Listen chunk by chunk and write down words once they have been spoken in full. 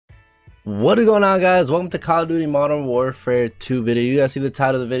What is going on, guys? Welcome to Call of Duty Modern Warfare 2 video. You guys see the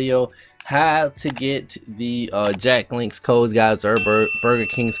title of the video, how to get the Jack Links codes, guys, or Burger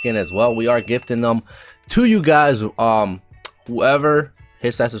King skin as well. We are gifting them to you guys. Whoever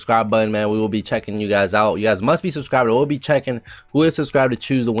hits that subscribe button, man, we will be checking you guys out. You guys must be subscribed. We'll be checking who is subscribed to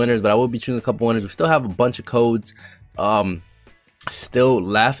choose the winners, but I will be choosing a couple winners. We still have a bunch of codes still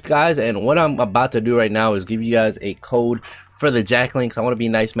left, guys, and what I'm about to do right now is give you guys a code for the Jack Links. I want to be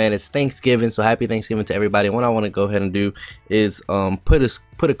nice, man. It's Thanksgiving, so happy Thanksgiving to everybody. What I want to go ahead and do is put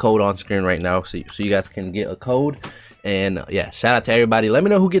a code on screen right now, so you guys can get a code. And yeah, shout out to everybody. Let me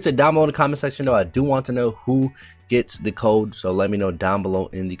know who gets it down below in the comment section, though. I do want to know who gets the code, so let me know down below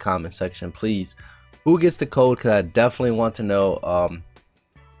in the comment section, please, who gets the code, because I definitely want to know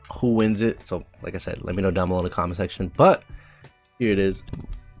who wins it. So like I said, let me know down below in the comment section. But here it is,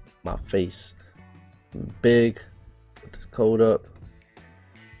 my face big. Put this code up.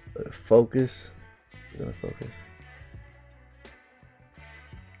 Let it focus. Gonna focus.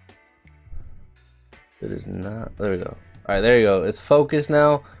 It is not. There we go. All right, there you go. It's focused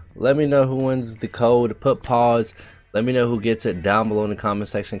now. Let me know who wins the code. Put pause. Let me know who gets it down below in the comment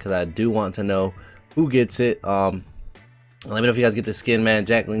section, because I do want to know who gets it. Let me know if you guys get the skin, man.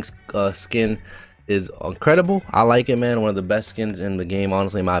 Jack Link's skin is incredible. I like it, man. One of the best skins in the game,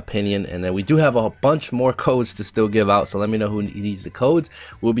 honestly, in my opinion. And then we do have a bunch more codes to still give out, so let me know who needs the codes.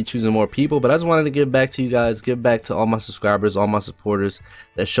 We'll be choosing more people, but I just wanted to give back to you guys, give back to all my subscribers, all my supporters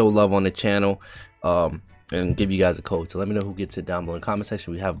that show love on the channel, and give you guys a code. So let me know who gets it down below in the comment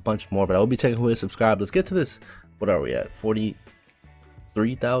section. We have a bunch more, but I will be checking who is subscribed. Let's get to this. What are we at?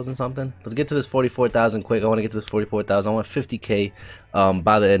 43,000 something. Let's get to this 44,000 quick. I want to get to this 44,000. I want 50k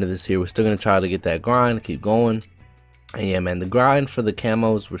by the end of this year. We're still gonna try to get that grind, keep going. And yeah, man, the grind for the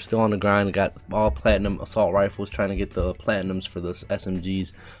camos, we're still on the grind. Got all platinum assault rifles, trying to get the platinums for the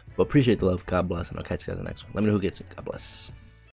SMGs. But appreciate the love. God bless, and I'll catch you guys in the next one. Let me know who gets it. God bless.